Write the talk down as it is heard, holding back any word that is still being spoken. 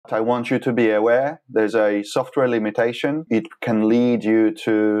I want you to be aware there's a software limitation. It can lead you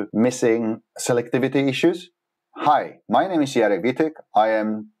to missing selectivity issues. Hi, my name is Jarek Witek. I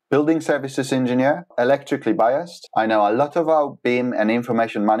am building services engineer, electrically biased. I know a lot about BIM and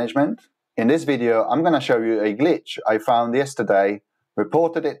information management. In this video, I'm going to show you a glitch I found yesterday,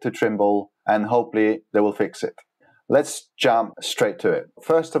 reported it to Trimble, and hopefully they will fix it. Let's jump straight to it.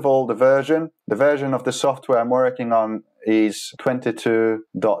 First of all, the version of the software I'm working on is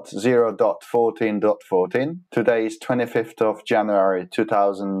 22.0.14.14. Today is 25th of January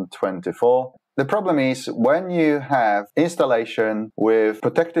 2024. The problem is when you have installation with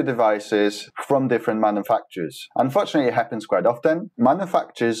protected devices from different manufacturers. Unfortunately, it happens quite often.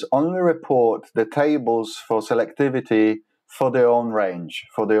 Manufacturers only report the tables for selectivity for their own range,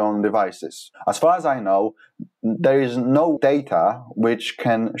 for their own devices. As far as I know, there is no data which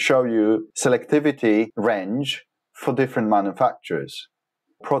can show you selectivity range for different manufacturers.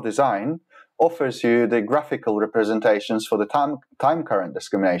 ProDesign offers you the graphical representations for the time current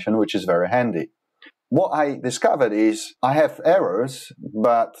discrimination, which is very handy. What I discovered is I have errors,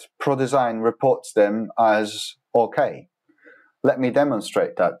 but ProDesign reports them as okay. Let me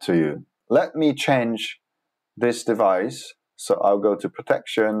demonstrate that to you. Let me change this device. So I'll go to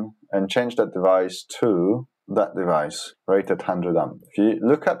protection and change that device to that device, rated 100 amp. If you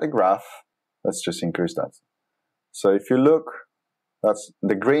look at the graph, let's just increase that. So if you look, that's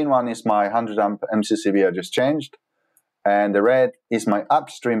the green one is my 100 amp MCCB I just changed, and the red is my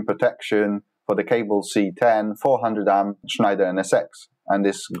upstream protection for the cable C10 400 amp Schneider NSX, and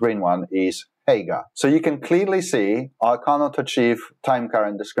this green one is Hager. So you can clearly see I cannot achieve time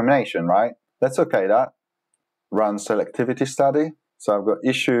current discrimination, right? Let's okay that. Run selectivity study. So I've got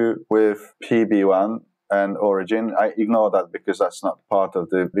issue with PB1 and origin. I ignore that because that's not part of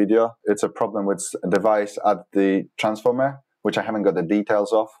the video. It's a problem with a device at the transformer, which I haven't got the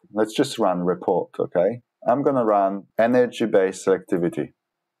details of. Let's just run report, okay? I'm going to run energy-based selectivity.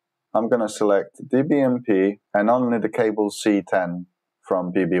 I'm going to select DBMP and only the cable C10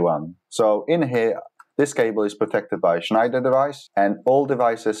 from PB1. So in here, this cable is protected by Schneider device, and all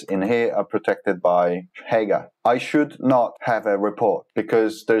devices in here are protected by Hager. I should not have a report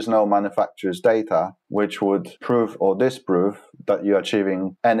because there's no manufacturer's data which would prove or disprove that you're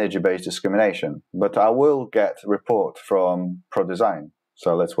achieving energy-based discrimination. But I will get a report from ProDesign.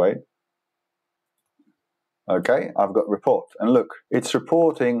 So let's wait. Okay, I've got report. And look, it's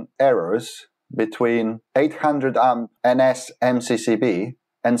reporting errors between 800 amp NS MCCB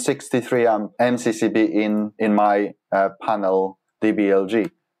and 63 amp MCCB in my panel DBLG.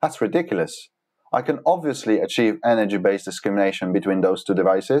 That's ridiculous. I can obviously achieve energy-based discrimination between those two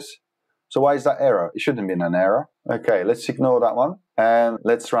devices. So why is that error? It shouldn't be an error. Okay, let's ignore that one. And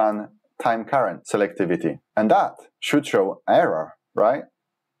let's run time current selectivity. And that should show error, right?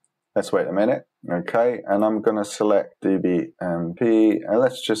 Let's wait a minute. Okay, and I'm going to select DBMP. And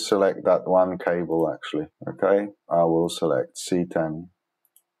let's just select that one cable actually. Okay, I will select C10.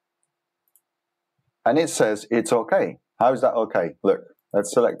 And it says it's okay. How is that okay? Look,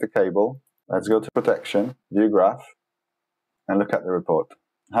 let's select the cable. Let's go to protection, view graph, and look at the report.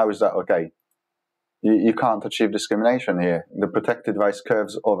 How is that okay? You can't achieve discrimination here. The protected device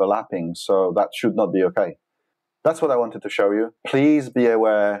curves overlapping, so that should not be okay. That's what I wanted to show you. Please be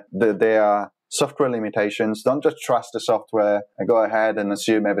aware that there are software limitations. Don't just trust the software and go ahead and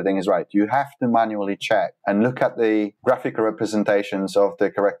assume everything is right. You have to manually check and look at the graphical representations of the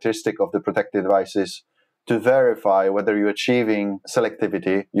characteristic of the protected devices to verify whether you're achieving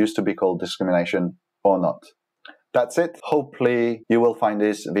selectivity, used to be called discrimination, or not. That's it. Hopefully you will find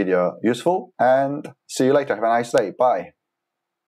this video useful, and see you later. Have a nice day. Bye.